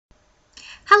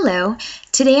Hello,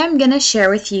 today I'm going to share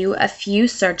with you a few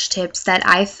search tips that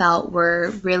I felt were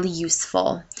really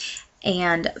useful.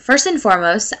 And first and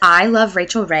foremost, I love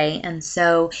Rachel Ray, and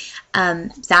so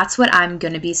that's what I'm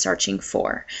going to be searching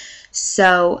for.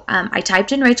 So I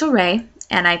typed in Rachel Ray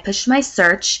and I pushed my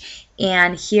search,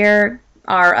 and here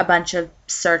are a bunch of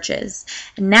searches.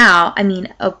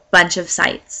 A bunch of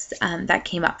sites that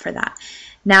came up for that.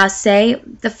 Now, say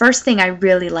the first thing I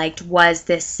really liked was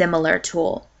this similar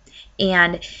tool.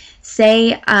 And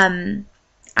say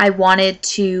I wanted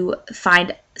to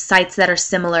find sites that are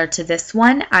similar to this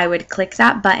one, I would click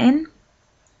that button,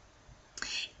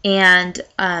 and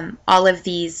all of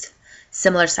these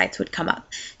similar sites would come up.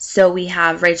 So we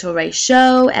have Rachel Ray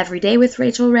Show, Every Day with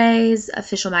Rachel Ray's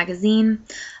official magazine,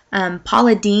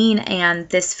 Paula Deen, and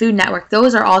this Food Network.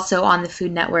 Those are also on the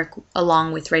Food Network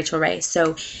along with Rachel Ray.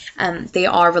 So they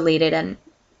are related, and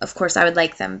of course I would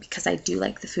like them because I do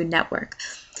like the Food Network.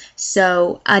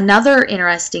 So another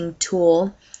interesting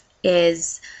tool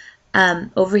is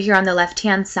over here on the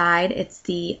left-hand side. It's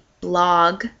the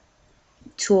blog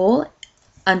tool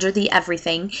under the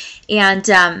everything, and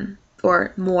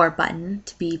or more button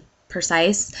to be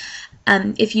precise.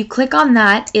 If you click on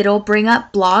that, it'll bring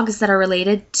up blogs that are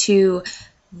related to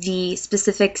the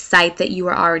specific site that you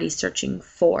are already searching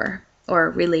for,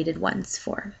 or related ones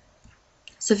for.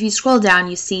 So if you scroll down,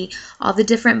 you see all the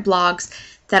different blogs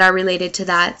that are related to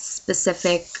that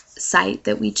specific site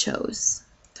that we chose,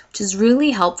 which is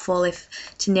really helpful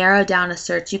to narrow down a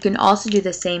search. You can also do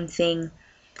the same thing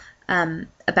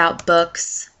about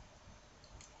books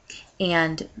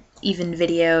and even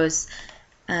videos.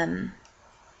 I'm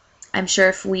sure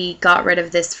if we got rid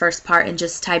of this first part and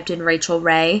just typed in Rachel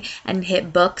Ray and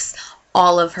hit books,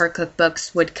 all of her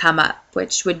cookbooks would come up,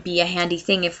 which would be a handy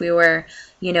thing if we were,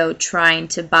 trying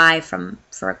to buy for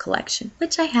a collection,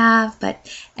 which I have. But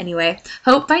anyway,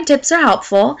 hope my tips are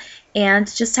helpful,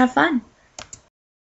 and just have fun.